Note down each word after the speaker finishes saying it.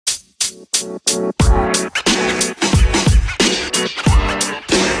Hey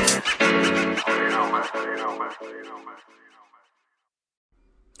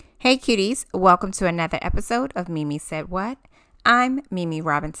cuties, welcome to another episode of Mimi Said What? I'm Mimi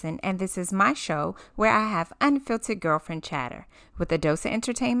Robinson, and this is my show where I have unfiltered girlfriend chatter with a dose of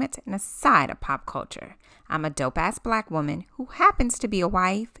entertainment and a side of pop culture. I'm a dope-ass black woman who happens to be a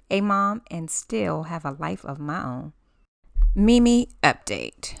wife, a mom, and still have a life of my own. Mimi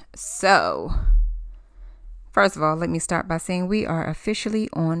update. So, first of all, let me start by saying we are officially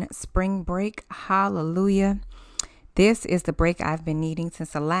on spring break. Hallelujah. This is the break I've been needing since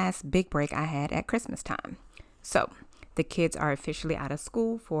the last big break I had at Christmas time. So the kids are officially out of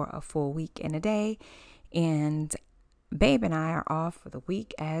school for a full week and a day, and Babe and I are off for the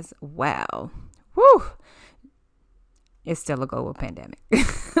week as well. Woo! It's still a global pandemic,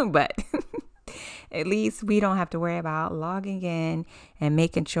 but at least we don't have to worry about logging in and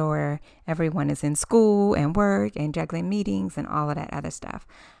making sure everyone is in school and work and juggling meetings and all of that other stuff.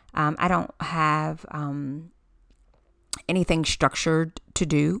 I don't have anything structured to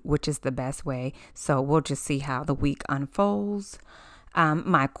do, which is the best way. So we'll just see how the week unfolds.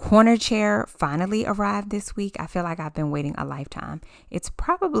 My corner chair finally arrived this week. I feel like I've been waiting a lifetime. It's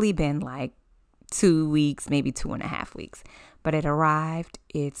probably been like 2 weeks, maybe 2.5 weeks, but it arrived.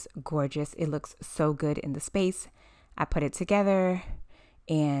 It's gorgeous. It looks so good in the space. I put it together,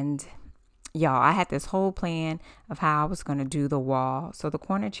 and y'all, I had this whole plan of how I was going to do the wall. So the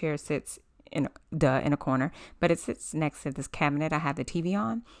corner chair sits in a corner, but it sits next to this cabinet I have the TV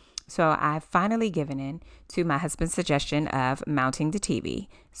on. So I've finally given in to my husband's suggestion of mounting the TV.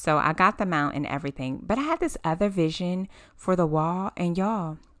 So I got the mount and everything, but I had this other vision for the wall, and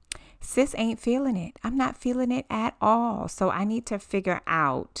y'all, sis ain't feeling it. I'm not feeling it at all. So I need to figure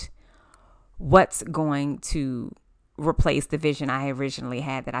out what's going to replace the vision I originally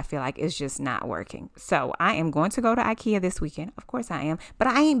had that I feel like is just not working. So I am going to go to IKEA this weekend. Of course I am, but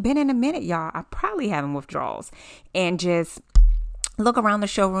I ain't been in a minute, y'all. I probably having withdrawals, and just look around the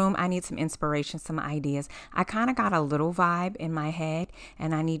showroom. I need some inspiration, some ideas. I kind of got a little vibe in my head,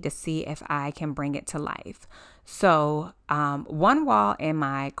 and I need to see if I can bring it to life. So one wall in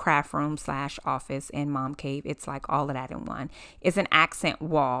my craft room / office in Mom Cave, it's like all of that in one, is an accent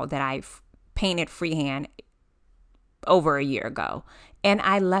wall that I've painted freehand over a year ago. And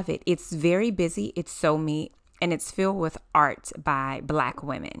I love it. It's very busy. It's so me. And it's filled with art by Black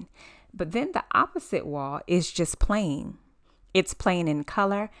women. But then the opposite wall is just plain. It's plain in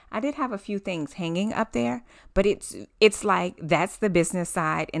color. I did have a few things hanging up there, but it's like that's the business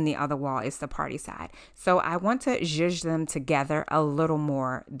side and the other wall is the party side. So I want to zhuzh them together a little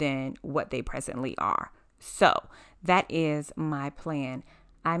more than what they presently are. So that is my plan.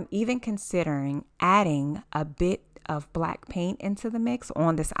 I'm even considering adding a bit of black paint into the mix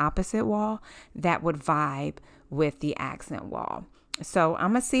on this opposite wall that would vibe with the accent wall. So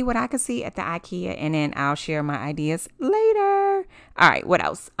I'm going to see what I can see at the IKEA, and then I'll share my ideas later. All right, what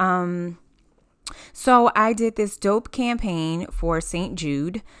else? So I did this dope campaign for St.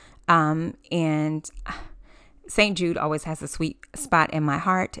 Jude, and St. Jude always has a sweet spot in my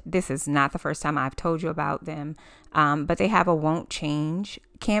heart. This is not the first time I've told you about them, but they have a Won't Change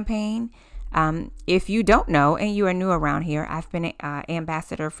campaign. If you don't know and you are new around here, I've been an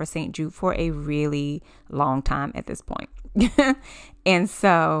ambassador for St. Jude for a really long time at this point. And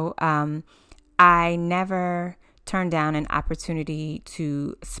so I never turned down an opportunity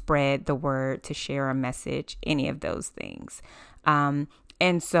to spread the word, to share a message, any of those things. And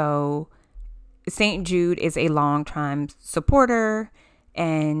so St. Jude is a longtime supporter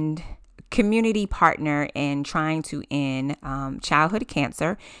and community partner in trying to end childhood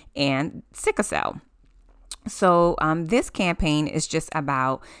cancer and sickle cell. So this campaign is just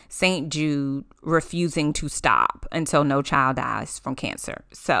about St. Jude refusing to stop until no child dies from cancer.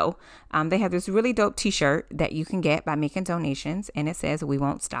 So they have this really dope t-shirt that you can get by making donations, and it says "We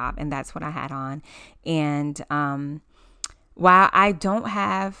Won't Stop," and that's what I had on. And while I don't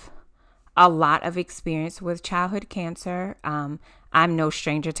have a lot of experience with childhood cancer, I'm no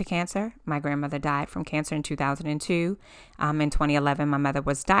stranger to cancer. My grandmother died from cancer in 2002. In 2011, my mother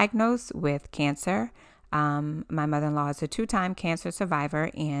was diagnosed with cancer. My mother-in-law is a 2-time cancer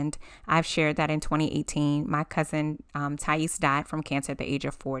survivor, and I've shared that in 2018, my cousin Thais died from cancer at the age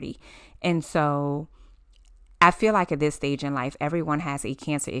of 40. And so I feel like at this stage in life, everyone has a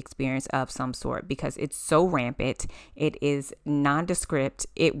cancer experience of some sort because it's so rampant. It is nondescript.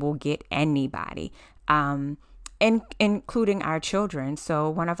 It will get anybody, including our children. So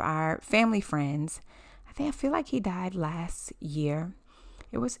one of our family friends, I feel like he died last year.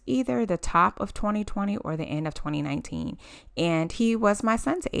 It was either the top of 2020 or the end of 2019. And he was my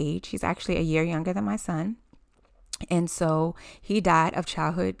son's age. He's actually a year younger than my son. And so he died of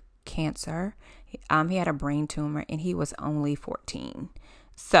childhood cancer. He had a brain tumor and he was only 14.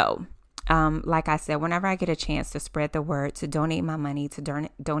 So, like I said, whenever I get a chance to spread the word, to donate my money, to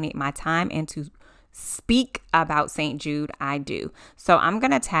donate my time, and to speak about St. Jude, I do. So I'm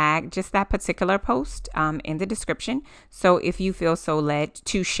going to tag just that particular post in the description. So if you feel so led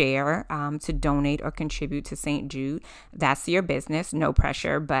to share, to donate or contribute to St. Jude, that's your business, no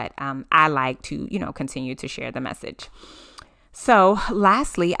pressure. But I like to, continue to share the message. So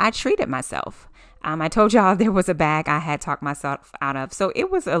lastly, I treated myself. I told y'all there was a bag I had talked myself out of. So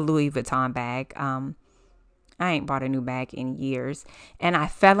it was a Louis Vuitton bag. I ain't bought a new bag in years. And I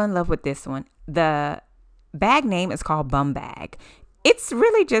fell in love with this one. The bag name is called Bum Bag. It's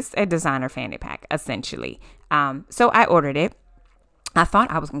really just a designer fanny pack, essentially. So I ordered it. I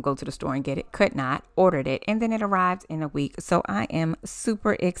thought I was going to go to the store and get it. Could not. Ordered it. And then it arrived in a week. So I am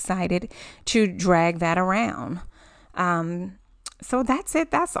super excited to drag that around. So that's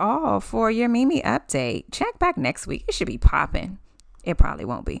it. That's all for your Mimi update. Check back next week. It should be popping. It probably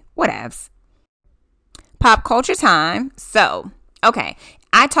won't be. Whatevs. Pop culture time. So, okay.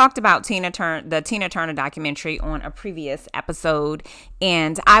 I talked about the Tina Turner documentary on a previous episode,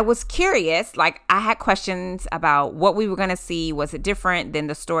 and I was curious. Like, I had questions about what we were going to see. Was it different than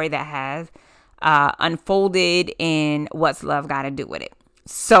the story that has unfolded in What's Love Got to Do with It?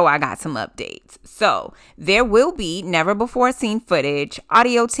 So I got some updates. So there will be never before seen footage,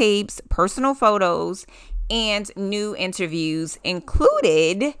 audio tapes, personal photos, and new interviews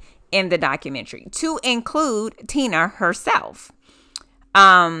included in the documentary, to include Tina herself.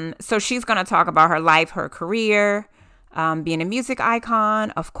 So she's going to talk about her life, her career, being a music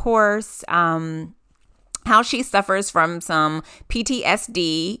icon, of course, how she suffers from some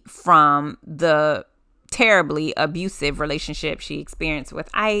PTSD from the terribly abusive relationship she experienced with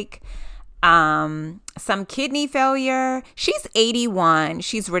Ike, some kidney failure. She's 81.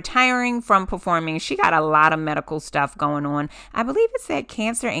 She's retiring from performing. She got a lot of medical stuff going on. I believe it said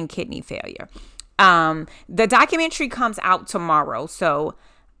cancer and kidney failure. The documentary comes out tomorrow, so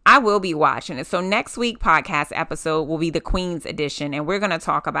I will be watching it. So next week podcast episode will be the Queen's edition, and we're going to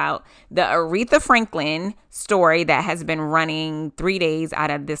talk about the Aretha Franklin story that has been running 3 days out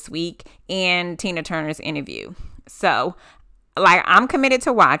of this week and Tina Turner's interview. So, like, I'm committed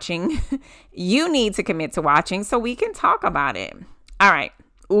to watching. You need to commit to watching so we can talk about it. All right.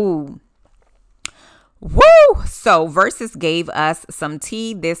 Ooh. Woo! So Versus gave us some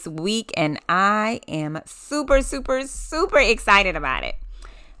tea this week, and I am super, super, super excited about it.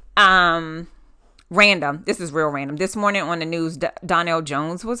 Random. This is real random. This morning on the news, Donell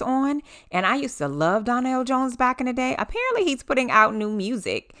Jones was on, and I used to love Donell Jones back in the day. Apparently he's putting out new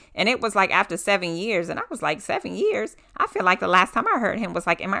music, and it was like after 7 years, and I was like, 7 years? I feel like the last time I heard him was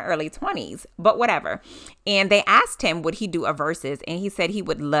like in my early 20s, but whatever. And they asked him, would he do a Versus? And he said he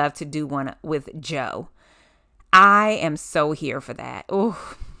would love to do one with Joe. I am so here for that. Ooh,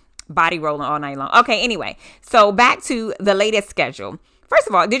 body rolling all night long. Okay, anyway, so back to the latest schedule. First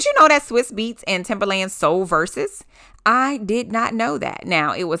of all, did you know that Swizz Beatz and Timberland sold Versus? I did not know that.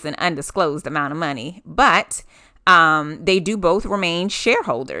 Now, it was an undisclosed amount of money, but they do both remain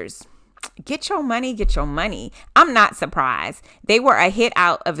shareholders. Get your money, get your money. I'm not surprised. They were a hit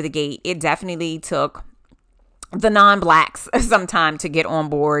out of the gate. It definitely took the non-blacks some time to get on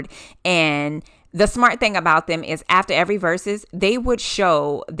board, and the smart thing about them is after every Versus, they would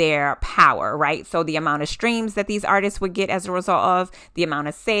show their power, right? So the amount of streams that these artists would get as a result of, the amount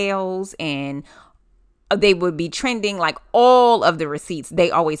of sales, and they would be trending, like all of the receipts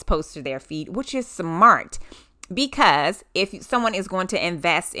they always post to their feed, which is smart. Because if someone is going to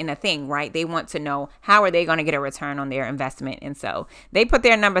invest in a thing, right, they want to know how are they going to get a return on their investment. And so they put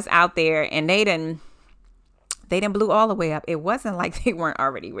their numbers out there, and they didn't blew all the way up. It wasn't like they weren't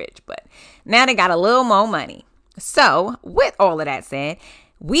already rich, but now they got a little more money. So with all of that said,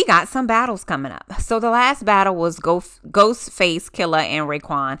 we got some battles coming up. So the last battle was Ghostface Killah and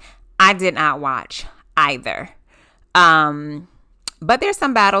Raekwon. I did not watch either. But there's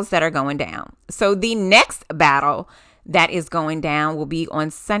some battles that are going down. So the next battle that is going down will be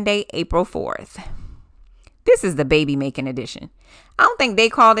on Sunday, April 4th. This is the baby making edition. I don't think they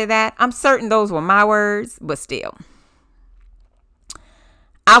called it that. I'm certain those were my words, but still.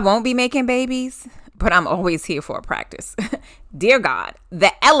 I won't be making babies, but I'm always here for a practice. Dear God,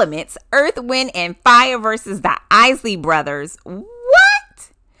 the elements, Earth, Wind, and Fire versus the Isley Brothers.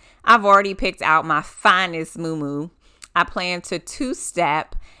 What? I've already picked out my finest moo-moo. I plan to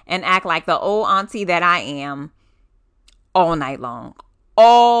two-step and act like the old auntie that I am all night long.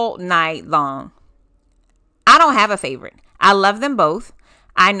 all night long. I don't have a favorite. I love them both.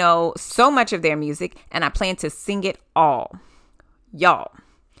 I know so much of their music, and I plan to sing it all. Y'all.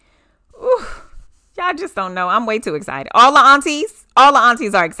 Ooh, y'all just don't know. I'm way too excited. All the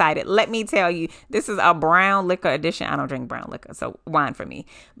aunties are excited. Let me tell you, this is a brown liquor edition. I don't drink brown liquor, so wine for me.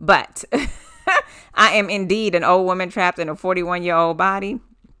 But I am indeed an old woman trapped in a 41-year-old body.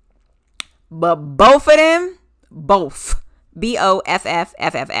 But both of them, both,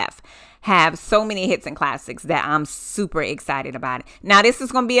 BOFFFFF, have so many hits and classics that I'm super excited about it. Now, this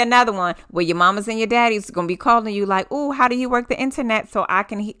is going to be another one where your mamas and your daddies going to be calling you like, oh, how do you work the internet so I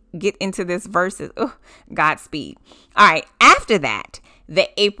can get into this verses? Oh, Godspeed. All right. After that, the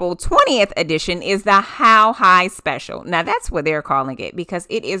April 20th edition is the How High Special. Now, that's what they're calling it because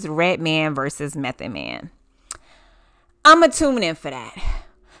it is Redman versus Method Man. I'm going to tune in for that,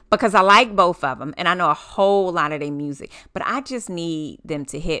 because I like both of them and I know a whole lot of their music. But I just need them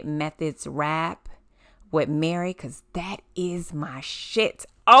to hit Method's rap with Mary, because that is my shit.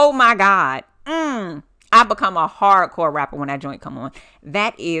 Oh, my God. I become a hardcore rapper when that joint come on.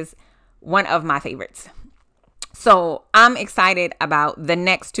 That is one of my favorites. So I'm excited about the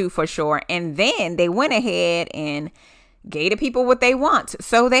next two for sure. And then they went ahead and gave the people what they want.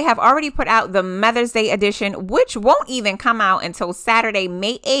 So they have already put out the Mother's Day edition, which won't even come out until Saturday,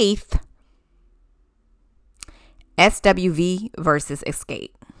 May 8th. SWV versus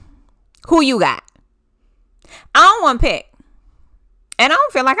Escape. Who you got? I don't want to pick. And I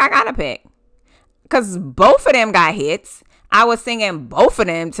don't feel like I got to pick, because both of them got hits. I was singing both of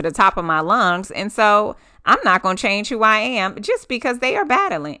them to the top of my lungs. And so I'm not going to change who I am just because they are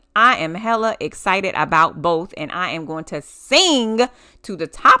battling. I am hella excited about both, and I am going to sing to the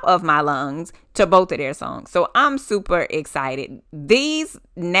top of my lungs to both of their songs. So I'm super excited. These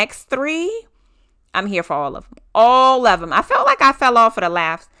next three, I'm here for all of them. All of them. I felt like I fell off for the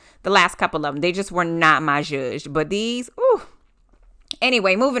last couple of them. They just were not my judge. But these, ooh.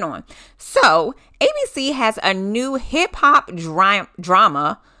 Anyway, moving on. So ABC has a new hip hop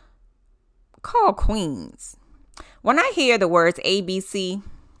drama called Queens. When I hear the words ABC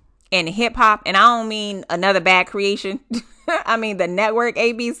and hip hop, and I don't mean another bad creation, I mean the network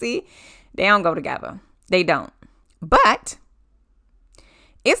ABC, they don't go together. They don't. But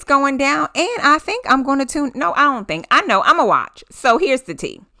it's going down, and I think I'm going to tune. No, I don't think. I know. I'm going to watch. So here's the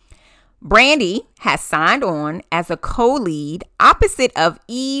tea. Brandy has signed on as a co-lead opposite of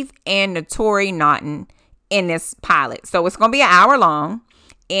Eve and Naturi Naughton in this pilot. So it's going to be an hour long.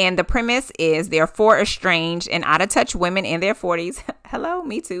 And the premise is they're four estranged and out of touch women in their 40s. Hello,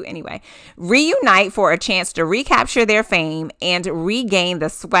 me too. Anyway, reunite for a chance to recapture their fame and regain the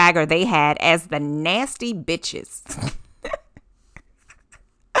swagger they had as the nasty bitches.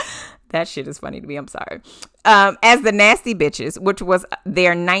 That shit is funny to me. I'm sorry. As the Nasty Bitches, which was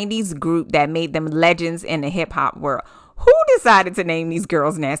their 90s group that made them legends in the hip hop world. Who decided to name these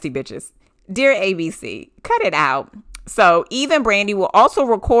girls Nasty Bitches? Dear ABC, cut it out. So Eve and Brandy will also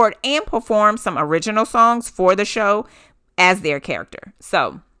record and perform some original songs for the show as their character.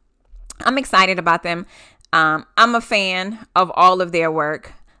 So I'm excited about them. I'm a fan of all of their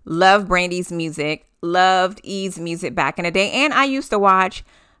work. Love Brandy's music. Loved Eve's music back in the day. And I used to watch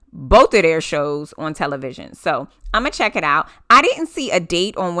both of their shows on television. So I'm going to check it out. I didn't see a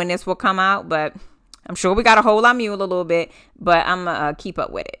date on when this will come out, but I'm sure we got to hold our mule a little bit, but I'm going to keep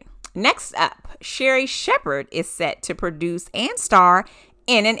up with it. Next up, Sherri Shepherd is set to produce and star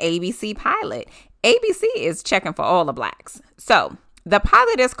in an ABC pilot. ABC is checking for all the blacks. So the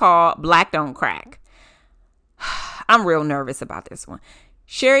pilot is called Black Don't Crack. I'm real nervous about this one.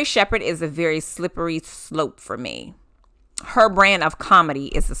 Sherri Shepherd is a very slippery slope for me. Her brand of comedy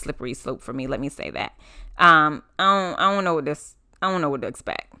is a slippery slope for me. Let me say that. I don't know what to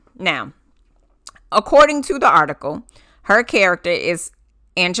expect. Now, according to the article, her character is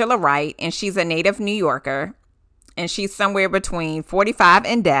Angela Wright, and she's a native New Yorker, and she's somewhere between 45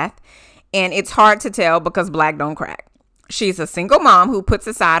 and death, and it's hard to tell because black don't crack. She's a single mom who puts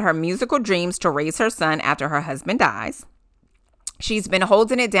aside her musical dreams to raise her son after her husband dies. She's been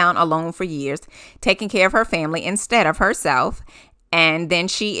holding it down alone for years, taking care of her family instead of herself. And then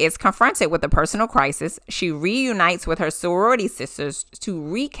she is confronted with a personal crisis. She reunites with her sorority sisters to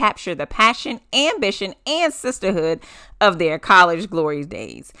recapture the passion, ambition, and sisterhood of their college glory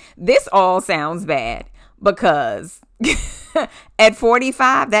days. This all sounds bad because at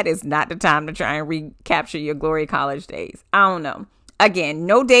 45, that is not the time to try and recapture your glory college days. I don't know. Again,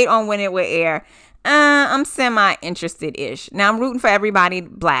 no date on when it will air. I'm semi-interested-ish. Now, I'm rooting for everybody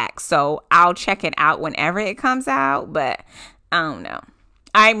black, so I'll check it out whenever it comes out, but I don't know.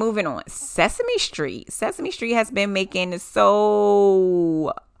 All right, moving on. Sesame Street. Sesame Street has been making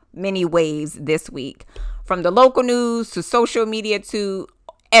so many waves this week, from the local news to social media to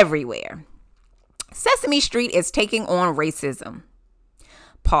everywhere. Sesame Street is taking on racism.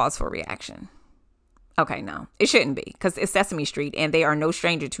 Pause for reaction. Okay, no, it shouldn't be, because it's Sesame Street and they are no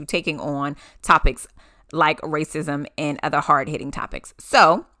stranger to taking on topics like racism and other hard-hitting topics.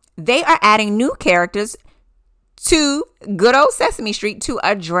 So they are adding new characters to good old Sesame Street to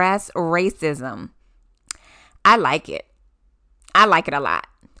address racism. I like it. I like it a lot.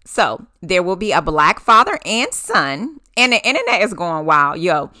 So there will be a black father and son, and the internet is going wild,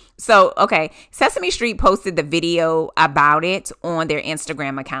 yo. So, okay, Sesame Street posted the video about it on their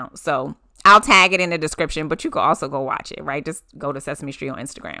Instagram account. So I'll tag it in the description, but you can also go watch it, right? Just go to Sesame Street on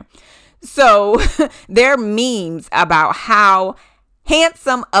Instagram. So there are memes about how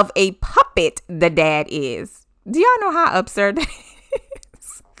handsome of a puppet the dad is. Do y'all know how absurd that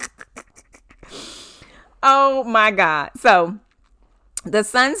is? Oh my God. So the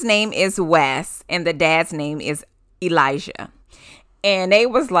son's name is Wes and the dad's name is Elijah. And they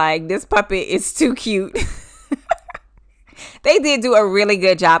was like, this puppet is too cute. They did do a really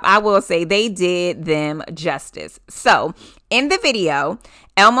good job. I will say they did them justice. So in the video,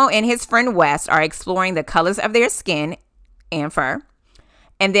 Elmo and his friend Wes are exploring the colors of their skin and fur.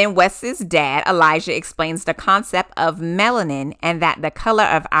 And then Wes's dad, Elijah, explains the concept of melanin and that the color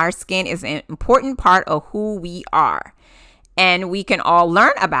of our skin is an important part of who we are. And we can all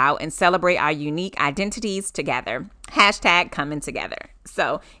learn about and celebrate our unique identities together. Hashtag coming together.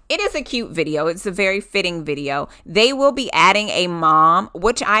 So it is a cute video. It's a very fitting video. They will be adding a mom,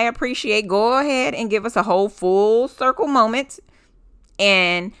 which I appreciate. Go ahead and give us a whole full circle moment.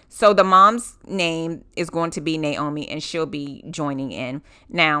 And so the mom's name is going to be Naomi, and she'll be joining in.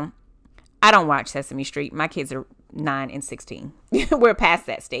 Now, I don't watch Sesame Street. My kids are 9 and 16. We're past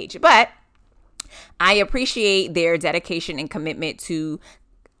that stage. But I appreciate their dedication and commitment to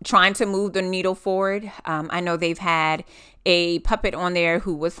trying to move the needle forward. I know they've had a puppet on there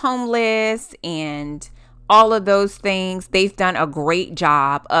who was homeless and all of those things. They've done a great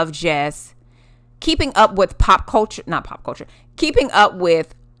job of just keeping up with keeping up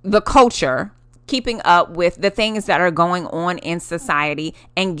with the culture, keeping up with the things that are going on in society,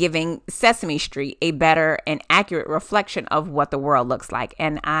 and giving Sesame Street a better and accurate reflection of what the world looks like.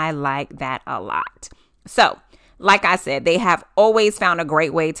 And I like that a lot. So, like I said, they have always found a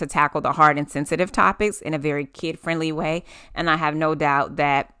great way to tackle the hard and sensitive topics in a very kid-friendly way. And I have no doubt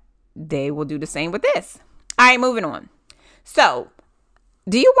that they will do the same with this. All right, moving on. So,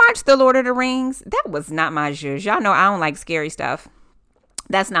 do you watch The Lord of the Rings? That was not my zhuzh. Y'all know I don't like scary stuff.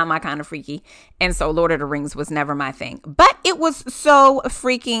 That's not my kind of freaky. And so Lord of the Rings was never my thing. But it was so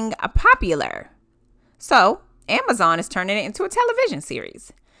freaking popular. So Amazon is turning it into a television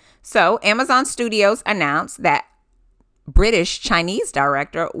series. So Amazon Studios announced that British Chinese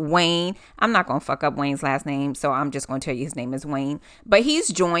director Wayne, I'm not going to fuck up Wayne's last name, so I'm just going to tell you his name is Wayne. But he's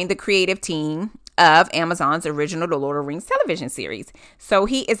joined the creative team of Amazon's original The Lord of the Rings television series. So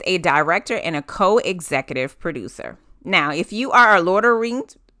he is a director and a co-executive producer. Now, if you are a Lord of the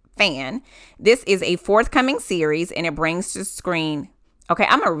Rings fan, this is a forthcoming series and it brings to screen. Okay,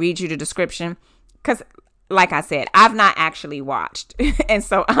 I'm going to read you the description because, like I said, I've not actually watched. And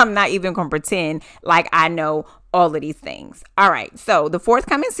so I'm not even going to pretend like I know all of these things. All right, so the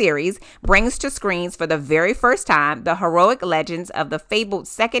forthcoming series brings to screens for the very first time the heroic legends of the fabled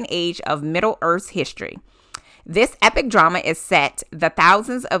Second Age of Middle-earth's history. This epic drama is set the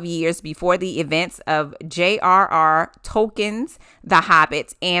thousands of years before the events of J.R.R. Tolkien's The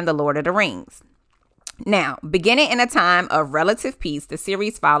Hobbit and The Lord of the Rings. Now, beginning in a time of relative peace, the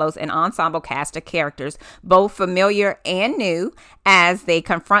series follows an ensemble cast of characters, both familiar and new, as they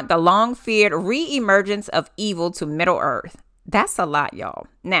confront the long-feared re-emergence of evil to Middle-earth. That's a lot, y'all.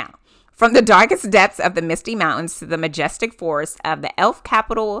 Now, from the darkest depths of the Misty Mountains to the majestic forests of the elf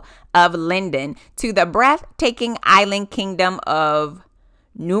capital of Lindon to the breathtaking island kingdom of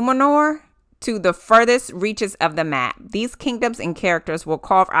Numenor to the furthest reaches of the map, these kingdoms and characters will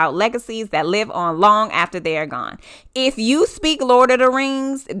carve out legacies that live on long after they are gone. If you speak Lord of the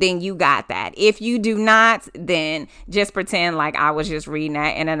Rings, then you got that. If you do not, then just pretend like I was just reading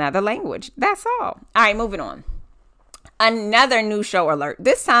that in another language. That's all. All right, moving on. Another new show alert,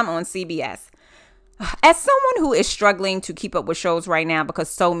 this time on CBS. As someone who is struggling to keep up with shows right now because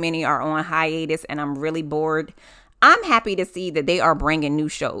so many are on hiatus and I'm really bored, I'm happy to see that they are bringing new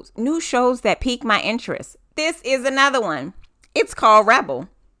shows that pique my interest. This is another one. It's called Rebel.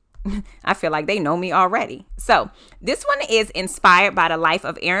 I feel like they know me already. So this one is inspired by the life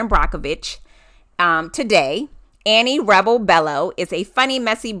of Erin Brockovich today. Annie Rebel Bello is a funny,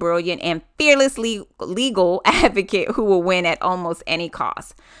 messy, brilliant, and fearlessly legal advocate who will win at almost any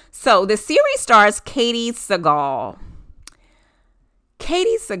cost. So the series stars Katie Sagal.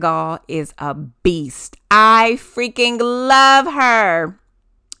 Katie Sagal is a beast. I freaking love her.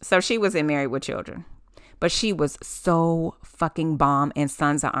 So she was in Married with Children, but she was so fucking bomb in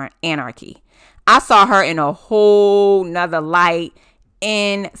Sons of Anarchy. I saw her in a whole nother light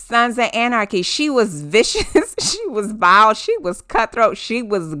in Sons of Anarchy. She was vicious. She was vile. She was cutthroat. She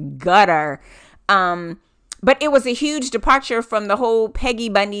was gutter. But it was a huge departure from the whole Peggy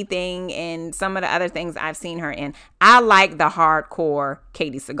Bundy thing and some of the other things I've seen her in. I like the hardcore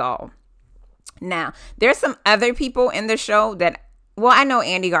Katie Sagal. Now, there's some other people in the show that, well, I know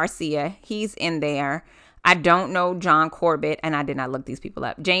Andy Garcia. He's in there. I don't know John Corbett, and I did not look these people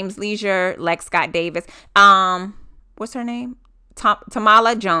up. James Leisure, Lex Scott Davis. What's her name?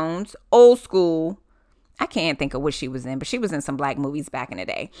 Tamala Jones, Old School. I can't think of what she was in, but she was in some black movies back in the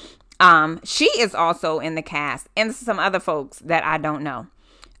day. She is also in the cast, and some other folks that I don't know.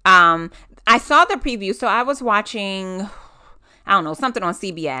 I saw the preview, so I was watching, I don't know, something on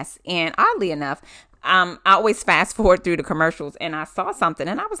CBS, and oddly enough, I always fast forward through the commercials, and I saw something,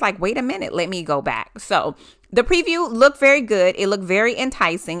 and I was like, wait a minute, let me go back. So the preview looked very good. It looked very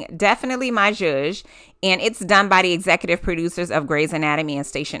enticing, definitely my zhuzh, and it's done by the executive producers of Grey's Anatomy and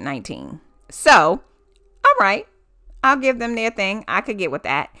Station 19. So, all right, I'll give them their thing. I could get with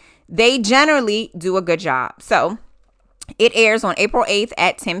that. They generally do a good job. So it airs on April 8th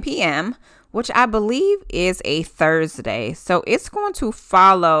at 10 p.m., which I believe is a Thursday. So it's going to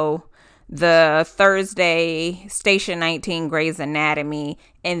follow the Thursday Station 19 Grey's Anatomy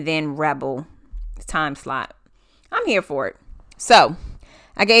and then Rebel time slot. I'm here for it. So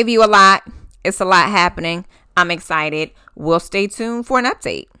I gave you a lot. It's a lot happening. I'm excited. We'll stay tuned for an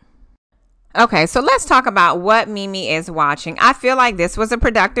update. Okay, so let's talk about what Mimi is watching. I feel like this was a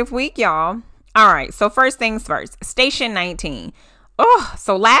productive week, y'all. All right, so first things first, Station 19. Oh,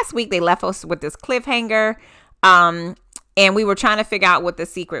 so last week they left us with this cliffhanger, and we were trying to figure out what the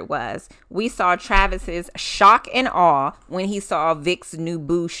secret was. We saw Travis's shock and awe when he saw Vic's new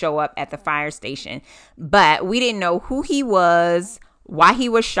boo show up at the fire station, but we didn't know who he was, why he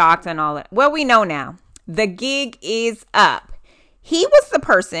was shocked, and all that. Well, we know now. The gig is up. He was the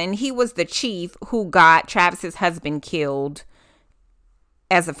person, he was the chief who got Travis's husband killed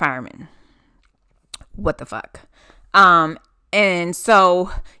as a fireman. What the fuck? And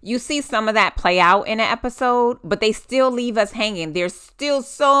so you see some of that play out in an episode, but they still leave us hanging. There's still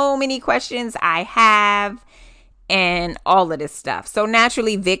so many questions I have and all of this stuff. So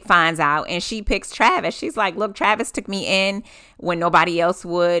naturally, Vic finds out and she picks Travis. She's like, look, Travis took me in when nobody else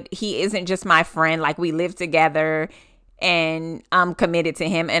would. He isn't just my friend. Like, we live together. And I'm committed to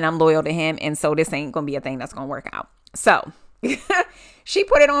him and I'm loyal to him. And so this ain't going to be a thing that's going to work out. So she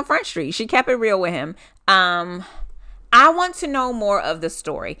put it on Front Street. She kept it real with him. I want to know more of the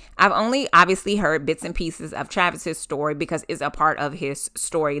story. I've only obviously heard bits and pieces of Travis's story because it's a part of his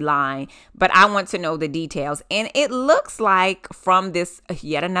storyline. But I want to know the details. And it looks like from this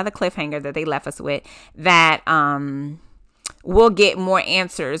yet another cliffhanger that they left us with that we'll get more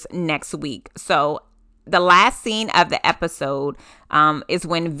answers next week. So the last scene of the episode is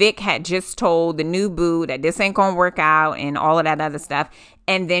when Vic had just told the new boo that this ain't gonna work out and all of that other stuff.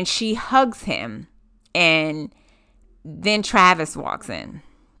 And then she hugs him. And then Travis walks in.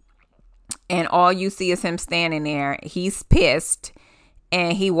 And all you see is him standing there. He's pissed.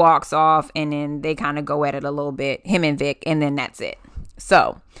 And he walks off. And then they kind of go at it a little bit. Him and Vic. And then that's it.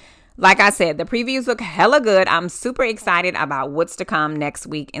 So, like I said, the previews look hella good. I'm super excited about what's to come next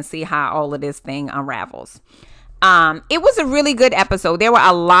week and see how all of this thing unravels. It was a really good episode. There were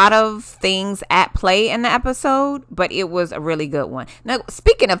a lot of things at play in the episode, but it was a really good one. Now,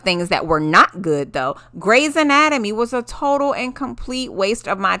 speaking of things that were not good, though, Grey's Anatomy was a total and complete waste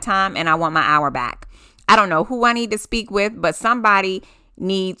of my time, and I want my hour back. I don't know who I need to speak with, but somebody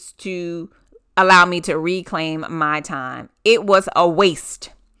needs to allow me to reclaim my time. It was a waste.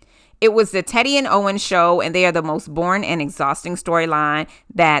 It was the Teddy and Owen show, and they are the most boring and exhausting storyline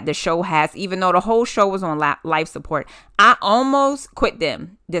that the show has, even though the whole show was on life support. I almost quit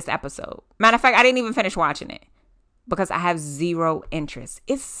them this episode. Matter of fact, I didn't even finish watching it because I have zero interest.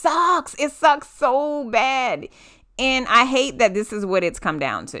 It sucks. It sucks so bad. And I hate that this is what it's come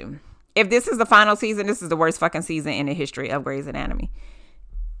down to. If this is the final season, this is the worst fucking season in the history of Grey's Anatomy.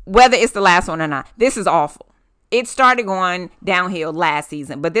 Whether it's the last one or not, this is awful. It started going downhill last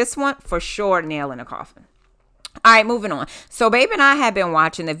season, but this one for sure nail in the coffin. All right, moving on. So Babe and I have been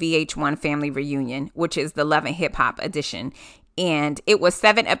watching the VH1 Family Reunion, which is the Love and Hip Hop edition. And it was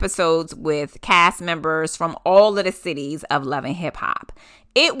 7 episodes with cast members from all of the cities of Love and Hip Hop.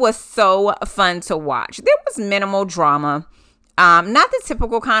 It was so fun to watch. There was minimal drama. Not the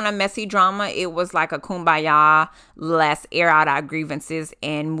typical kind of messy drama. It was like a kumbaya, let's air out our grievances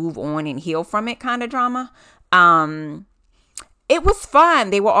and move on and heal from it kind of drama. It was fun.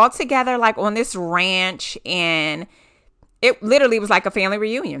 They were all together like on this ranch, and it literally was like a family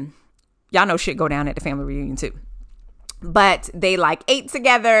reunion. Y'all know shit go down at the family reunion too. But they like ate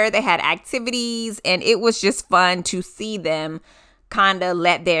together, they had activities, and it was just fun to see them kind of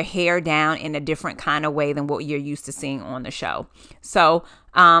let their hair down in a different kind of way than what you're used to seeing on the show. So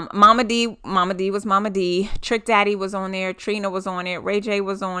Mama D was Mama D. Trick Daddy was on there. Trina was on it. Ray J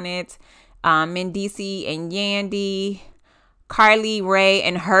was on it. Mendici and Yandy. Carly Rae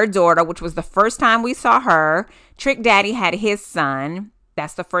and her daughter, which was the first time we saw her. Trick Daddy had his son.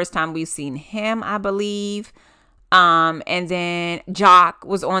 That's the first time we've seen him, I believe. And then Jock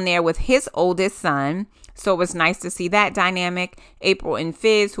was on there with his oldest son. So it was nice to see that dynamic. April and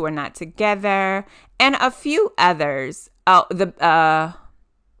Fizz, who are not together, and a few others.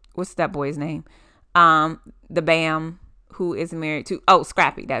 What's that boy's name? The Bam, who is married to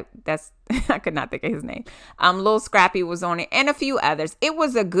Scrappy. That's I could not think of his name. Lil Scrappy was on it, and a few others. It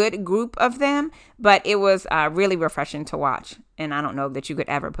was a good group of them, but it was really refreshing to watch. And I don't know that you could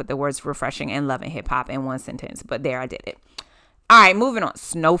ever put the words refreshing and Love and Hip Hop in one sentence, but there I did it. All right, moving on.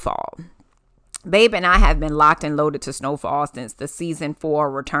 Snowfall. Babe and I have been locked and loaded to Snowfall since the season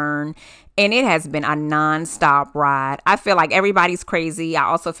 4 return, and it has been a non-stop ride. I feel like everybody's crazy. I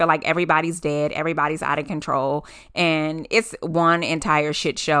also feel like everybody's dead. Everybody's out of control, and it's one entire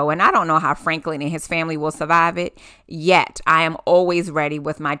shit show, and I don't know how Franklin and his family will survive it. Yet, I am always ready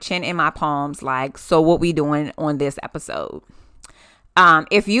with my chin in my palms like, so what we doing on this episode?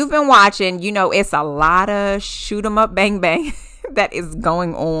 If you've been watching, you know it's a lot of shoot 'em up bang bang that is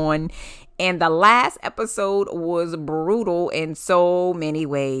going on. And the last episode was brutal in so many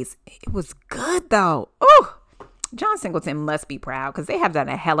ways. It was good, though. Oh, John Singleton must be proud because they have done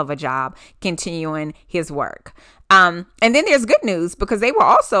a hell of a job continuing his work. And then there's good news because they were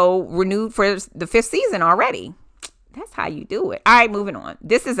also renewed for the 5th season already. That's how you do it. All right, moving on.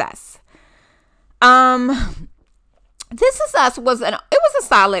 This Is Us. This Is Us was a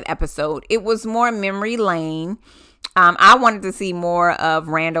solid episode. It was more memory lane. I wanted to see more of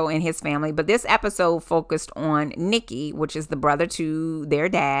Randall and his family, but this episode focused on Nicky, which is the brother to their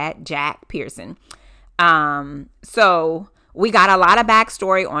dad, Jack Pearson. So we got a lot of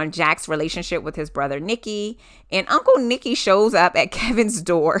backstory on Jack's relationship with his brother Nicky, and Uncle Nicky shows up at Kevin's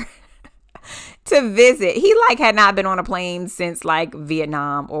door to visit. He had not been on a plane since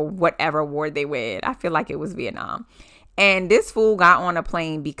Vietnam or whatever war they were in. I feel like it was Vietnam. And this fool got on a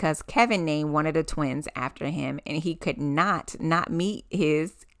plane because Kevin named one of the twins after him, and he could not meet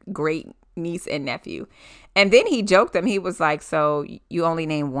his great niece and nephew. And then he joked them. He was like, so you only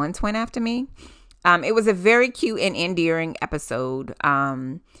named one twin after me? It was a very cute and endearing episode.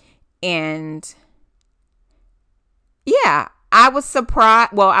 And yeah, I was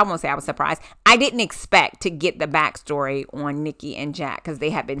surprised. Well, I won't say I was surprised. I didn't expect to get the backstory on Nicky and Jack because they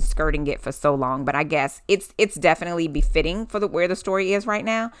have been skirting it for so long. But I guess it's definitely befitting for where the story is right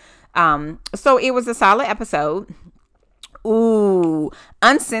now. So it was a solid episode. Ooh,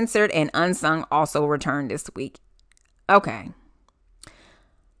 Uncensored and Unsung also returned this week. Okay.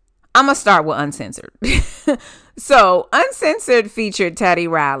 I'm going to start with Uncensored. So Uncensored featured Teddy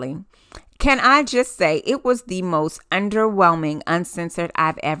Riley. Can I just say it was the most underwhelming Uncensored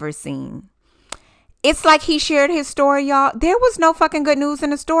I've ever seen. It's like he shared his story, y'all. There was no fucking good news in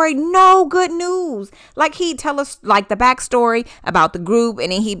the story. No good news. He'd tell us the backstory about the group,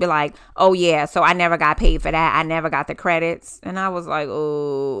 and then he'd be like, oh yeah, so I never got paid for that. I never got the credits. And I was like,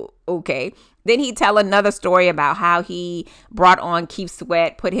 oh, okay. Then he'd tell another story about how he brought on Keith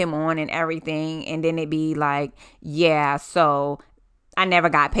Sweat, put him on and everything. And then it'd be like, yeah, so I never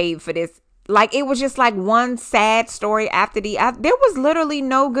got paid for this. It was just one sad story after the other. There was literally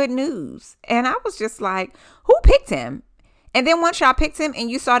no good news. And I was just like, who picked him? And then once y'all picked him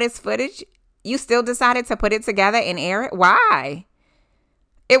and you saw this footage, you still decided to put it together and air it? Why?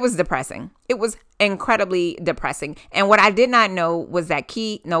 It was depressing. It was incredibly depressing. And what I did not know was that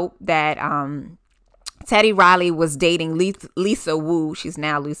Teddy Riley was dating Lisa Wu. She's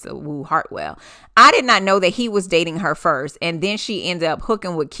now Lisa Wu Hartwell. I did not know that he was dating her first. And then she ended up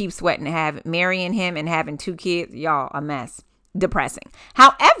hooking with Keith Sweat and marrying him and having 2 kids. Y'all, a mess. Depressing.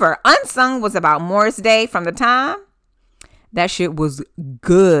 However, Unsung was about Morris Day from the time. That shit was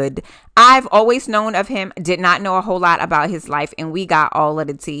good. I've always known of him, did not know a whole lot about his life, and we got all of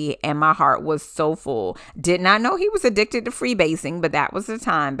the tea, and my heart was so full. Did not know he was addicted to freebasing, but that was the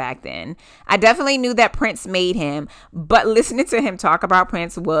time back then. I definitely knew that Prince made him, but listening to him talk about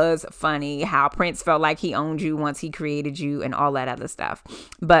Prince was funny, how Prince felt like he owned you once he created you and all that other stuff.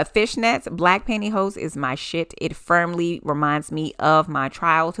 But fishnets, black pantyhose is my shit. It firmly reminds me of my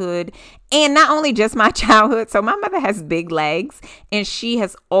childhood, and not only just my childhood. So my mother has big legs, and she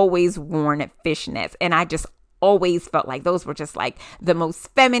has always worn fishnets, and I just always felt like those were just like the most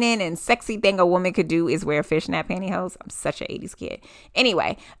feminine and sexy thing a woman could do is wear fishnet pantyhose. I'm such an 80s kid.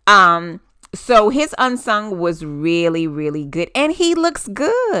 Anyway, so his Unsung was really, really good, and he looks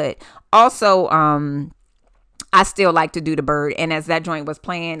good. Also, I still like to do the bird, and as that joint was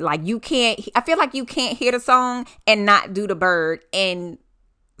playing, like I feel like you can't hear the song and not do the bird and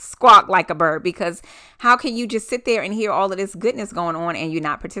squawk like a bird, because how can you just sit there and hear all of this goodness going on and you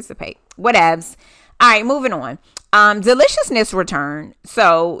not participate? Whatevs. All right, moving on. Deliciousness returned.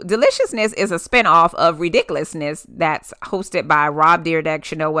 So Deliciousness is a spinoff of Ridiculousness that's hosted by Rob Dyrdek,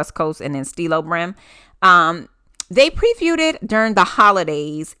 Chanel West Coast, and then Stilo Brim. They previewed it during the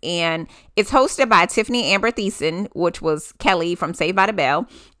holidays, and it's hosted by Tiffany Amber Thiessen, which was Kelly from Saved by the Bell,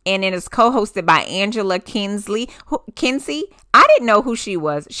 and it is co-hosted by Angela Kinsey. I didn't know who she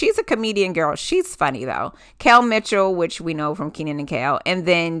was. She's a comedian girl. She's funny though. Kel Mitchell, which we know from Kenan and Kel, and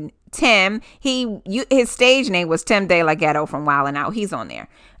then Tim. His stage name was Tim De La Ghetto from Wild 'N Out. He's on there.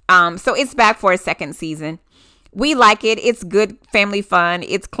 So it's back for a second season. We like it. It's good family fun.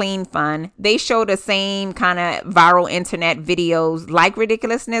 It's clean fun. They show the same kind of viral internet videos like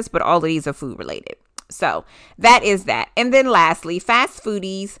Ridiculousness, but all of these are food related. So that is that. And then lastly, Fast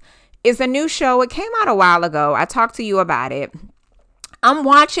Foodies is a new show. It came out a while ago. I talked to you about it. I'm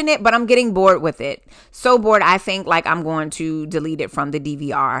watching it, but I'm getting bored with it. So bored, I think like I'm going to delete it from the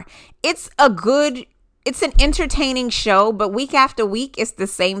DVR. It's an entertaining show, but week after week, it's the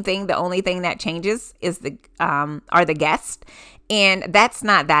same thing. The only thing that changes is are the guests, and that's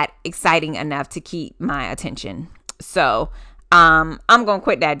not that exciting enough to keep my attention. So I'm gonna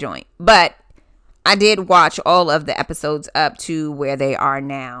quit that joint. But I did watch all of the episodes up to where they are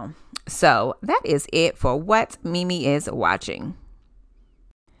now. So that is it for what Mimi is watching.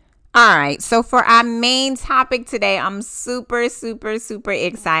 All right, so for our main topic today, I'm super, super, super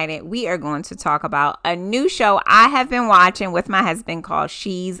excited. We are going to talk about a new show I have been watching with my husband called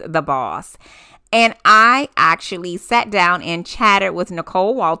She's the Boss. And I actually sat down and chatted with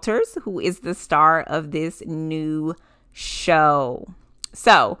Nicole Walters, who is the star of this new show.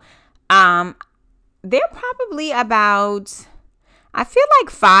 So, they're probably about, I feel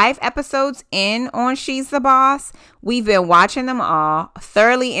like 5 episodes in on She's the Boss. We've been watching them all,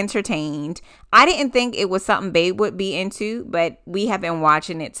 thoroughly entertained. I didn't think it was something Babe would be into, but we have been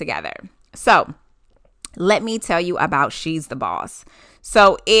watching it together. So let me tell you about She's the Boss.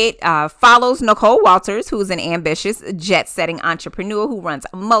 So it follows Nicole Walters, who's an ambitious, jet-setting entrepreneur who runs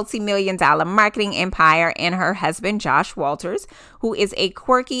a multi-million-dollar marketing empire, and her husband, Josh Walters, who is a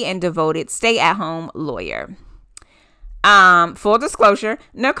quirky and devoted stay-at-home lawyer. Full disclosure,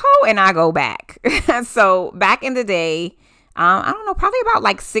 Nicole and I go back. So back in the day, I don't know, probably about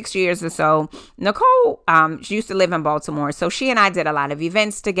like 6 years or so, Nicole, she used to live in Baltimore. So she and I did a lot of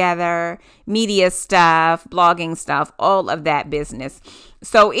events together, media stuff, blogging stuff, all of that business.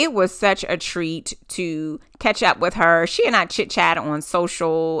 So it was such a treat to catch up with her. She and I chit chat on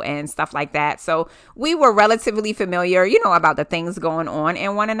social and stuff like that. So we were relatively familiar, about the things going on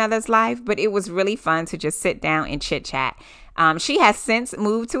in one another's life, but it was really fun to just sit down and chit chat. She has since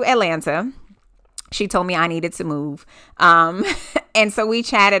moved to Atlanta. She told me I needed to move. And so we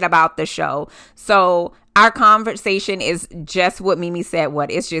chatted about the show. So our conversation is just what Mimi said.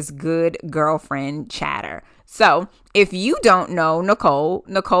 It's just good girlfriend chatter. So if you don't know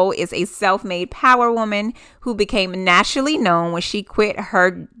Nicole is a self-made power woman who became nationally known when she quit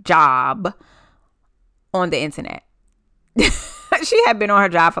her job on the internet. She had been on her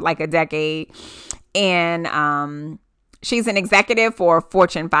job for like a decade. And she's an executive for a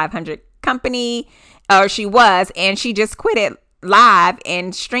Fortune 500 company, or she was, and she just quit it live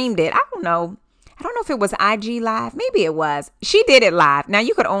and streamed it. I don't know if it was IG live. Maybe it was. She did it live. Now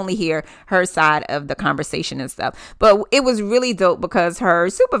you could only hear her side of the conversation and stuff, but it was really dope because her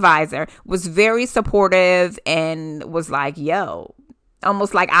supervisor was very supportive and was like, yo,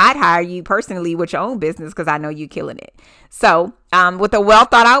 almost like I'd hire you personally with your own business because I know you're killing it. So with a well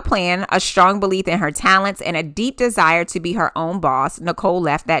thought out plan, a strong belief in her talents, and a deep desire to be her own boss, Nicole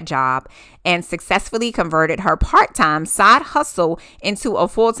left that job and successfully converted her part-time side hustle into a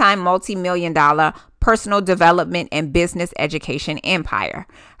full-time multi-million-dollar personal development, and business education empire.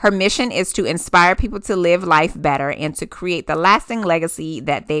 Her mission is to inspire people to live life better and to create the lasting legacy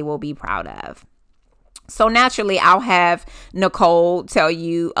that they will be proud of. So naturally, I'll have Nicole tell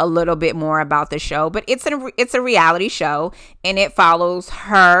you a little bit more about the show, but it's a reality show, and it follows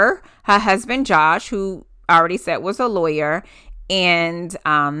her husband Josh, who I already said was a lawyer, and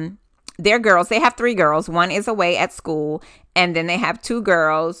their girls. They have 3 girls. One is away at school, and then they have 2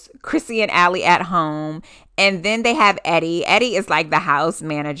 girls, Chrissy and Allie, at home. And then they have Eddie. Eddie is like the house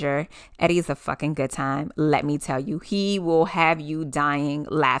manager. Eddie is a fucking good time. Let me tell you, he will have you dying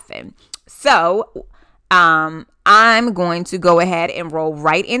laughing. So I'm going to go ahead and roll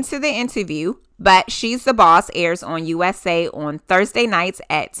right into the interview. But She's the Boss airs on USA on Thursday nights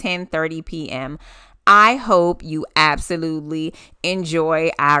at 10:30 p.m. I hope you absolutely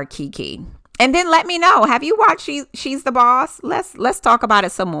enjoy our Kiki. And then let me know, have you watched She's the Boss? Let's talk about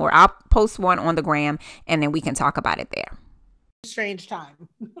it some more. I'll post one on the gram, and then we can talk about it there. Strange time.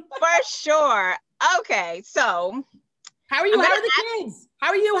 For sure. Okay, so how are you? How are the kids? How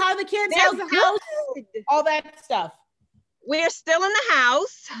are you? How are the kids? How's the house? All that stuff. We're still in the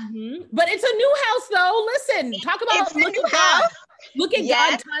house. Mm-hmm. But it's a new house, though. Listen, talk about look at God. Look at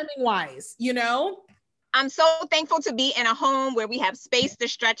God timing wise, you know? I'm so thankful to be in a home where we have space to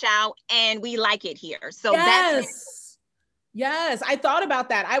stretch out and we like it here. So yes, I thought about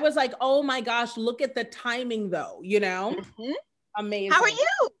that. I was like, oh my gosh, look at the timing though, you know? Mm-hmm. Amazing. How are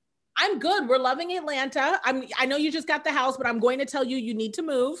you? I'm good. We're loving Atlanta. I know you just got the house, but I'm going to tell you, you need to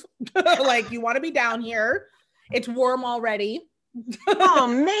move. Like you want to be down here. It's warm already. Oh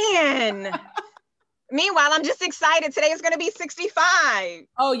man. Meanwhile, I'm just excited. Today is going to be 65.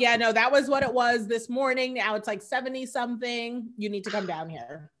 Oh yeah, no, that was what it was this morning. Now it's like 70 something. You need to come down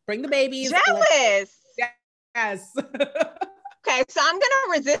here. Bring the babies. Jealous. Yes. Okay, so I'm going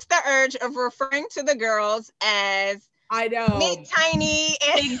to resist the urge of referring to the girls as I know. Big Tiny.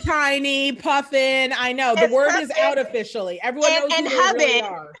 Big Tiny, Puffin. I know. The word is out officially. Everyone knows who they really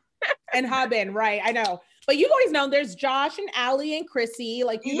are. And Hubbin, right. I know. But you've always known there's Josh and Allie and Chrissy.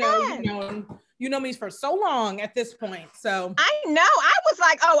 Like, you know me for so long at this point. So I know. I was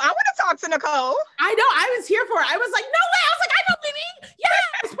like, oh, I want to talk to Nicole. I know. I was here for it. I was like, no way. I was like, I know Mimi.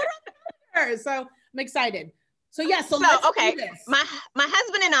 Yes, put her on there. So I'm excited. So yeah, so let's okay. do this. My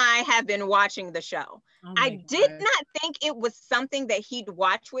husband and I have been watching the show. Oh I did not think it was something that he'd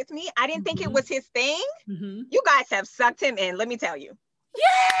watch with me. I didn't think it was his thing. Mm-hmm. You guys have sucked him in, let me tell you.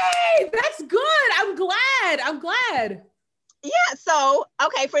 Yay! That's good. I'm glad. Yeah, so,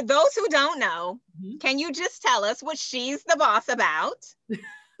 okay, for those who don't know, can you just tell us what She's the Boss about?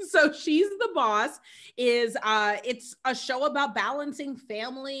 So She's the Boss is it's a show about balancing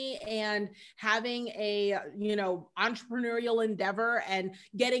family and having a, entrepreneurial endeavor and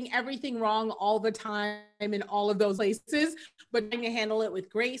getting everything wrong all the time in all of those places, but trying to handle it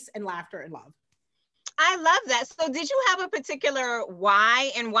with grace and laughter and love. I love that. So did you have a particular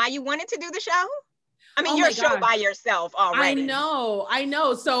why you wanted to do the show? I mean, you're a show by yourself already. I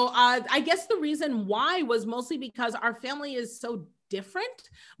know. So I guess the reason why was mostly because our family is so different,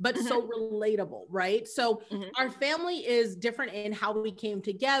 but so relatable, right? So our family is different in how we came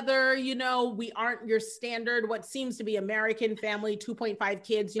together. We aren't your standard, what seems to be American family, 2.5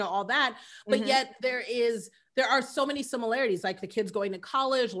 kids, all that. But yet there are so many similarities, like the kids going to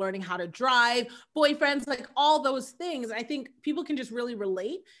college, learning how to drive, boyfriends, like all those things. I think people can just really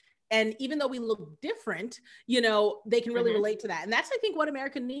relate. And even though we look different, they can really relate to that. And that's, I think, what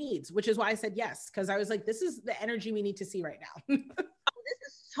America needs, which is why I said yes, because I was like, this is the energy we need to see right now. This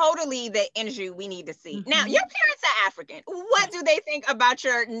is totally the energy we need to see. Now, your parents are African. What do they think about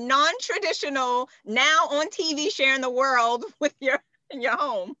your non-traditional, now on TV sharing the world with in your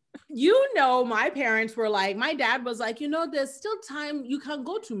home? My parents were like, my dad was like, there's still time. You can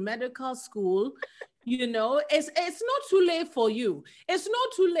go to medical school. It's not too late for you. It's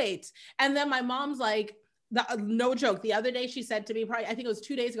not too late. And then my mom's like, no joke. The other day she said to me, probably, I think it was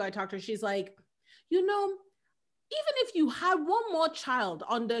 2 days ago, I talked to her. She's like, even if you had one more child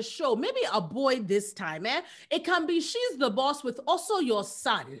on the show, maybe a boy this time, it can be She's the Boss with also your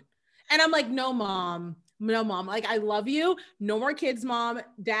son. And I'm like, no, mom. Like, I love you. No more kids, mom.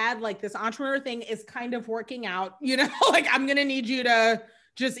 Dad, like this entrepreneur thing is kind of working out, like I'm going to need you to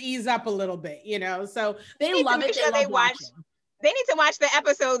just ease up a little bit, so they love it. They love watching. They need to watch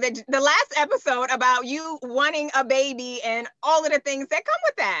the last episode about you wanting a baby and all of the things that come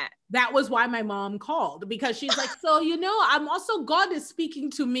with that. That was why my mom called, because she's like, so, I'm also, God is speaking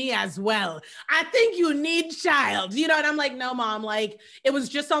to me as well. I think you need child, and I'm like, no, mom, like it was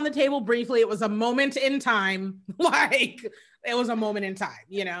just on the table briefly. It was a moment in time. Like, it was a moment in time,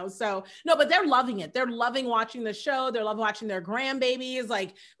 you know? So no, but they're loving it. They're loving watching the show. They're loving watching their grandbabies.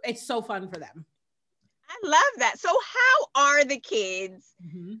 Like, it's so fun for them. I love that. So how are the kids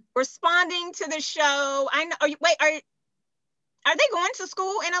Mm-hmm. responding to the show? I know. Wait, are they going to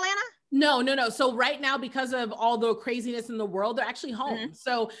school in Atlanta? No. So right now, because of all the craziness in the world, they're actually home. Mm-hmm.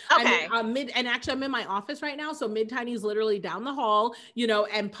 So okay. I'm in my office right now. So Mid Tiny's literally down the hall, you know,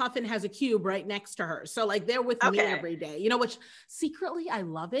 and Puffin has a cube right next to her. So like they're with me every day, you know, which secretly I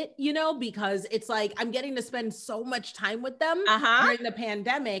love it, you know, because it's like I'm getting to spend so much time with them during the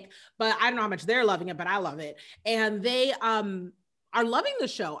pandemic, but I don't know how much they're loving it, but I love it. And they are loving the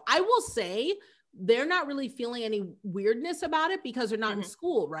show. I will say, they're not really feeling any weirdness about it because they're not in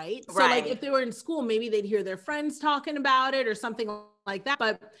school, right? So like if they were in school, maybe they'd hear their friends talking about it or something like that,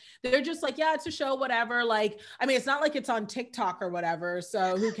 but they're just like, yeah, it's a show, whatever. Like, I mean, it's not like it's on TikTok or whatever,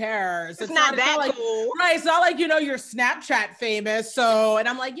 so who cares? It's not that like, cool. Right, it's not like, you know, you're Snapchat famous, so, and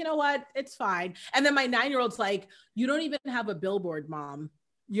I'm like, you know what, it's fine. And then my 9-year-old's like, you don't even have a billboard, Mom.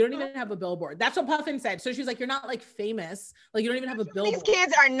 You don't even have a billboard. That's what Puffin said. So she's like, you're not like famous. Like, you don't even have a billboard. These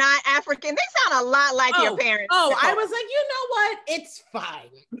kids are not African. They sound a lot like your parents. Oh, I was like, you know what? It's fine.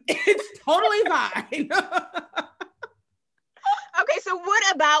 It's totally fine. Okay, so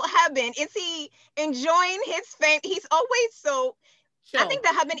what about Hubin? Is he enjoying his fame? He's always so... I think the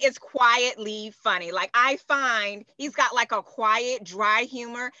Hubin is quietly funny. Like, I find he's got like a quiet, dry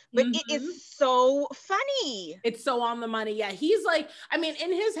humor, but it is so funny. It's so on the money. Yeah. He's like, I mean,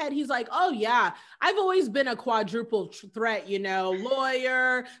 in his head, he's like, oh yeah, I've always been a quadruple threat, you know,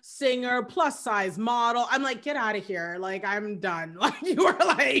 lawyer, singer, plus size model. I'm like, get out of here. Like, I'm done. Like, you are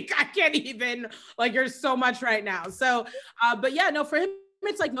like, I can't even, like, you're so much right now. So, but yeah, no, for him,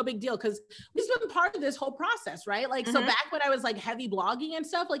 it's like no big deal because he's been part of this whole process, right? Like, so back when I was like heavy blogging and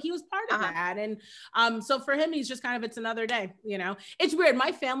stuff, like he was part of that. And so for him, he's just kind of, it's another day, you know? It's weird.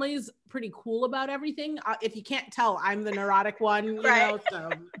 My family's pretty cool about everything. If you can't tell, I'm the neurotic one, you know,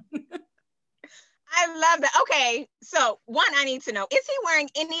 so. I love that. Okay, so one, I need to know, is he wearing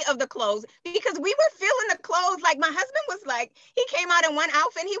any of the clothes? Because we were feeling the clothes. Like, my husband was like, he came out in one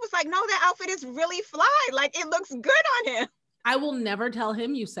outfit and he was like, no, that outfit is really fly. Like, it looks good on him. I will never tell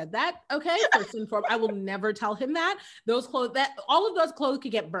him you said that. Okay. First and foremost, I will never tell him that. Those clothes, that all of those clothes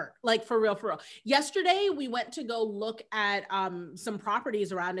could get burnt. Like, for real, for real. Yesterday, we went to go look at some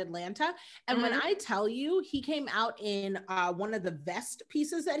properties around Atlanta. And when I tell you, he came out in one of the vest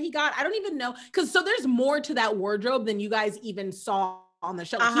pieces that he got. I don't even know. So there's more to that wardrobe than you guys even saw on the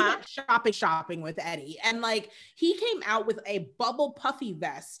show. He went shopping with Eddie. And like, he came out with a bubble puffy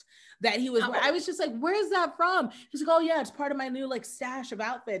vest that he was, I was just like, where's that from? He's like, oh yeah, it's part of my new like stash of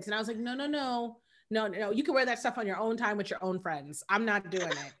outfits. And I was like, no. You can wear that stuff on your own time with your own friends. I'm not doing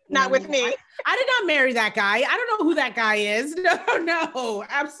it. Not with me. I did not marry that guy. I don't know who that guy is. No,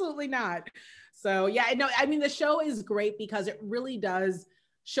 absolutely not. So yeah, no, I mean, the show is great because it really does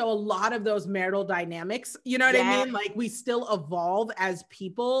show a lot of those marital dynamics. You know what I mean? Like, we still evolve as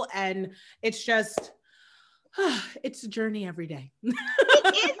people, and it's just, it's a journey every day.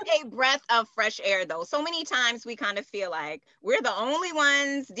 It is a breath of fresh air, though. So many times we kind of feel like we're the only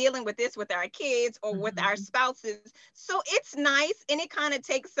ones dealing with this with our kids or with our spouses. So it's nice, and it kind of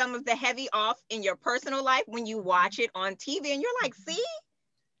takes some of the heavy off in your personal life when you watch it on TV and you're like, see?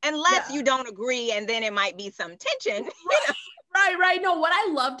 Unless you don't agree, and then it might be some tension. Right. No, what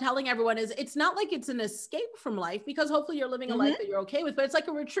I love telling everyone is it's not like it's an escape from life, because hopefully you're living a life that you're okay with, but it's like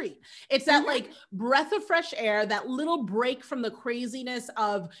a retreat. It's that like breath of fresh air, that little break from the craziness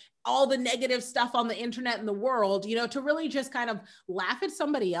of all the negative stuff on the internet and the world, you know, to really just kind of laugh at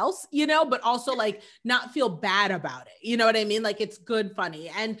somebody else, you know, but also like not feel bad about it. You know what I mean? Like, it's good, funny.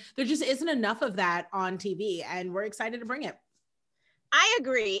 And there just isn't enough of that on TV, and we're excited to bring it. I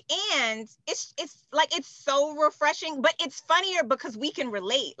agree. And it's like, it's so refreshing, but it's funnier because we can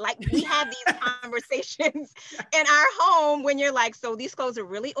relate. Like, we have these conversations in our home when you're like, so these clothes are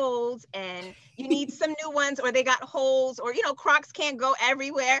really old and you need some new ones, or they got holes, or, you know, Crocs can't go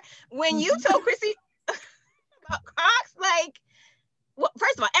everywhere. When you told Chrissy about Crocs, like, well,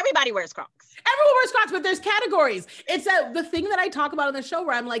 first of all, everybody wears Crocs. Everyone wears Crocs, but there's categories. It's the thing that I talk about on the show,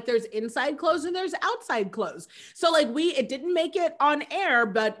 where I'm like, there's inside clothes and there's outside clothes. So like, it didn't make it on air,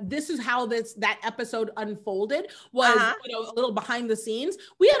 but this is how that episode unfolded, was, you know, a little behind the scenes.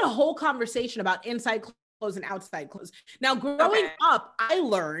 We had a whole conversation about inside clothes and outside clothes. Now, growing up, I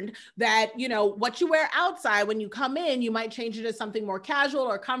learned that, you know, what you wear outside, when you come in, you might change it to something more casual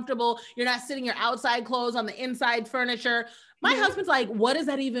or comfortable. You're not sitting your outside clothes on the inside furniture. My husband's like, what does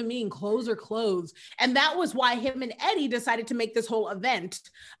that even mean? Clothes are clothes. And that was why him and Eddie decided to make this whole event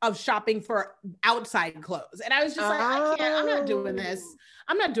of shopping for outside clothes. And I was just like, I'm not doing this.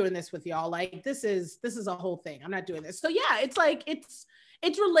 I'm not doing this with y'all. Like, this is a whole thing. I'm not doing this. So yeah, it's like, it's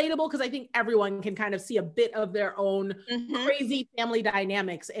relatable because I think everyone can kind of see a bit of their own crazy family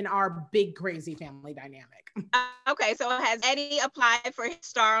dynamics in our big, crazy family dynamic. Okay. So has Eddie applied for his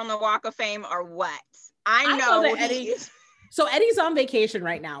star on the Walk of Fame or what? I know that Eddie So Eddie's on vacation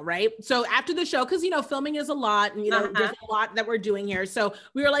right now, right? So after the show, because, you know, filming is a lot and, you know, there's a lot that we're doing here. So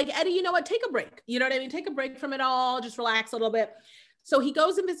we were like, Eddie, you know what? Take a break. You know what I mean? Take a break from it all. Just relax a little bit. So he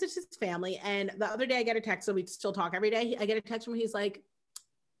goes and visits his family. And the other day I get a text, so we still talk every day. I get a text from him. He's like,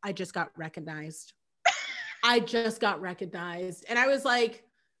 I just got recognized. I just got recognized. And I was like,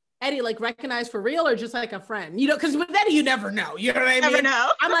 Eddie, like recognized for real or just like a friend? You know, because with Eddie, you never know. You know what I mean? Never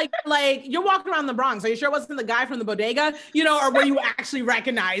know. I'm like, you're walking around the Bronx. Are you sure it wasn't the guy from the bodega? You know, or were you actually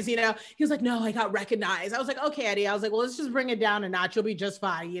recognized? You know, he was like, no, I got recognized. I was like, okay, Eddie. I was like, well, let's just bring it down a notch. You'll be just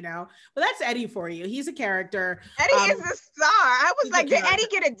fine, you know? But that's Eddie for you. He's a character. Eddie is a star. I was like, did Eddie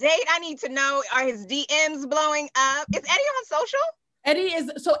get a date? I need to know. Are his DMs blowing up? Is Eddie on social?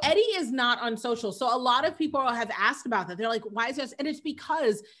 Eddie is not on social. So a lot of people have asked about that. They're like, why is this? And it's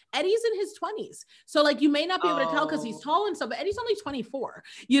because Eddie's in his 20s. So like, you may not be able to tell because he's tall and stuff, but Eddie's only 24,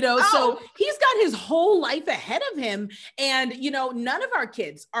 you know? So he's got his whole life ahead of him. And, you know, none of our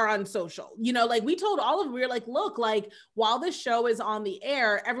kids are on social, you know, like we told all of them, we were like, look, like while this show is on the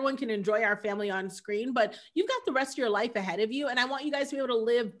air, everyone can enjoy our family on screen, but you've got the rest of your life ahead of you. And I want you guys to be able to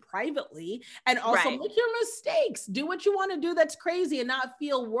live privately and also make your mistakes, do what you want to do that's crazy and not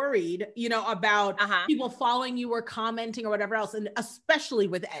feel worried, you know, about people following you or commenting or whatever else. And especially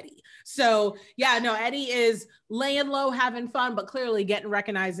with Eddie. So yeah, no, Eddie is laying low, having fun, but clearly getting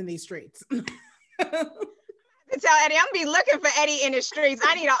recognized in these streets. Tell Eddie, I'm gonna be looking for Eddie in the streets.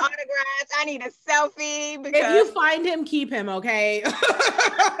 I need an autograph. I need a selfie. Because... If you find him, keep him, okay?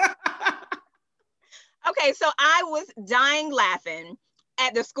 Okay, so I was dying laughing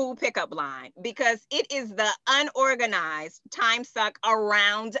at the school pickup line because it is the unorganized time suck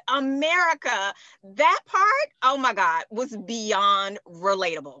around America. That part, oh my God, was beyond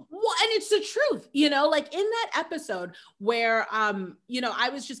relatable. Well, and it's the truth, you know, like in that episode where, you know, I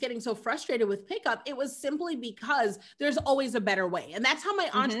was just getting so frustrated with pickup. It was simply because there's always a better way. And that's how my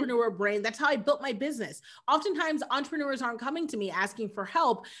entrepreneur brain, that's how I built my business. Oftentimes entrepreneurs aren't coming to me asking for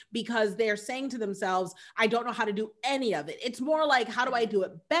help because they're saying to themselves, I don't know how to do any of it. It's more like, how do I do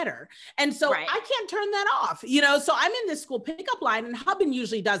it better? And so I can't turn that off, you know? So I'm in this school pickup line and Hubin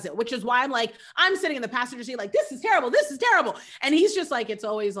usually does it, which is why I'm like, I'm sitting in the passenger seat, like, this is terrible. This is terrible. And he's just like, it's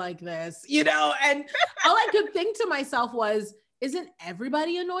always like this, you know? And all I could think to myself was, isn't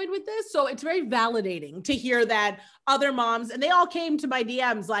everybody annoyed with this? So it's very validating to hear that other moms, and they all came to my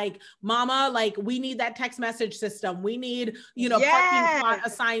DMs like, mama, like we need that text message system. We need, you know, parking spot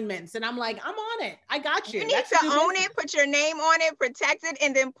assignments. And I'm like, I'm on it. I got you. You need to own it, put your name on it, protect it,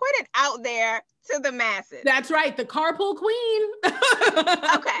 and then put it out there to the masses. That's right. The carpool queen.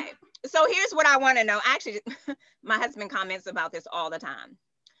 Okay. So here's what I want to know. Actually, my husband comments about this all the time.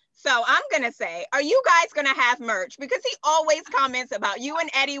 So I'm going to say, are you guys going to have merch? Because he always comments about you and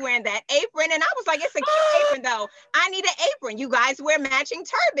Eddie wearing that apron. And I was like, it's a cute apron though. I need an apron. You guys wear matching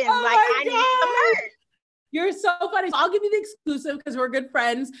turbans. I need some merch. You're so funny. So I'll give you the exclusive because we're good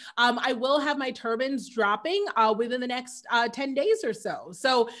friends. I will have my turbans dropping within the next 10 days or so.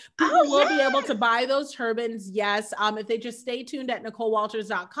 So people will be able to buy those turbans. Yes. If they just stay tuned at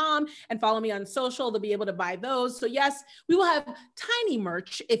NicoleWalters.com and follow me on social, they'll be able to buy those. So yes, we will have tiny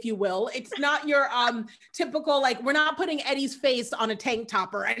merch, if you will. It's not your typical, like we're not putting Eddie's face on a tank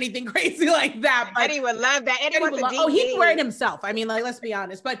top or anything crazy like that. But Eddie would love that. Eddie wants a DP. Oh, he'd wear it himself. I mean, like, let's be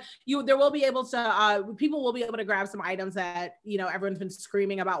honest, but there will be able to, people will be able to grab some items that, you know, everyone's been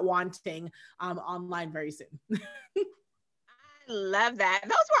screaming about wanting online very soon. I love that.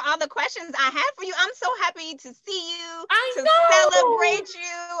 Those were all the questions I had for you. I'm so happy to see you, to celebrate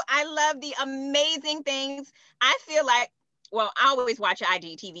you. I love the amazing things. I feel like, well, I always watch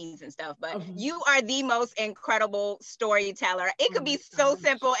IGTVs and stuff, but you are the most incredible storyteller. It could be so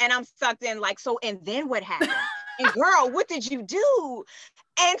simple and I'm sucked in like, so, and then what happened? And girl, what did you do?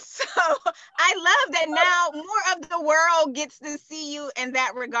 And so I love that now more of the world gets to see you in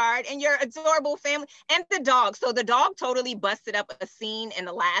that regard, and your adorable family and the dog. So the dog totally busted up a scene in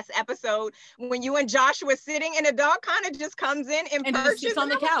the last episode when you and Josh were sitting, and the dog kind of just comes in and just sits on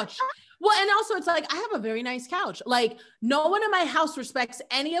the couch. Well, and also it's like, I have a very nice couch. Like, no one in my house respects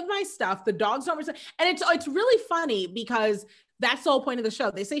any of my stuff. The dogs don't respect. And it's really funny because that's the whole point of the show.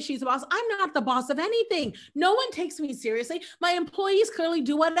 They say she's the boss. I'm not the boss of anything. No one takes me seriously. My employees clearly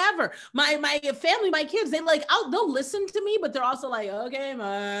do whatever. My family, my kids, they'll listen to me, but they're also like, okay,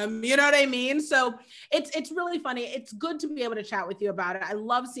 mom, you know what I mean? So it's really funny. It's good to be able to chat with you about it. I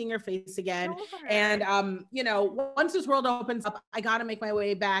love seeing your face again. And once this world opens up, I got to make my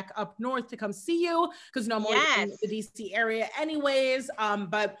way back up north to come see you, because I'm always in the DC area anyways.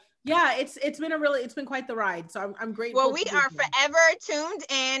 But yeah, it's been quite the ride. So I'm grateful. Well, we are forever tuned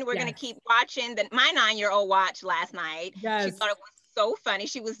in. We're gonna keep watching. My 9-year-old watched last night. Yes. She thought it was so funny.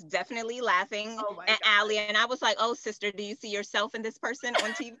 She was definitely laughing at Allie, and I was like, "Oh, sister, do you see yourself in this person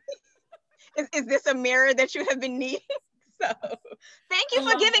on TV? Is this a mirror that you have been needing?" So thank you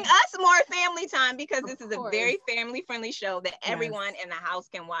for giving us more family time, because this is a very family friendly show that everyone in the house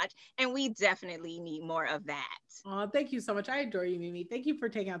can watch. And we definitely need more of that. Oh, thank you so much. I adore you, Mimi. Thank you for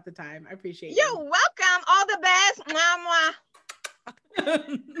taking out the time. I appreciate You're welcome. All the best. Mwah,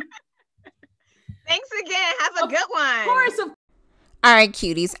 mwah. Thanks again. Have a good one. Of course. All right,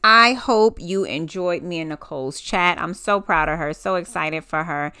 cuties. I hope you enjoyed me and Nicole's chat. I'm so proud of her. So excited for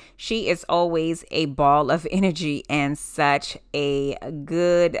her. She is always a ball of energy and such a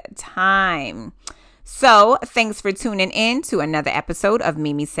good time. So thanks for tuning in to another episode of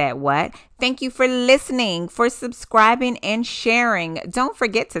Mimi Said What. Thank you for listening, for subscribing and sharing. Don't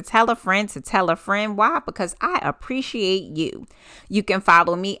forget to tell a friend to tell a friend. Why? Because I appreciate you. You can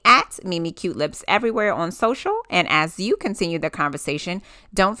follow me at Mimi Cute Lips everywhere on social. And as you continue the conversation,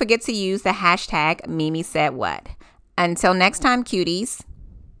 don't forget to use the hashtag Mimi Said What. Until next time, cuties.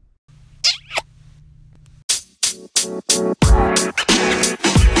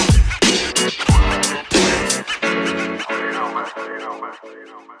 You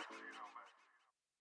know, man.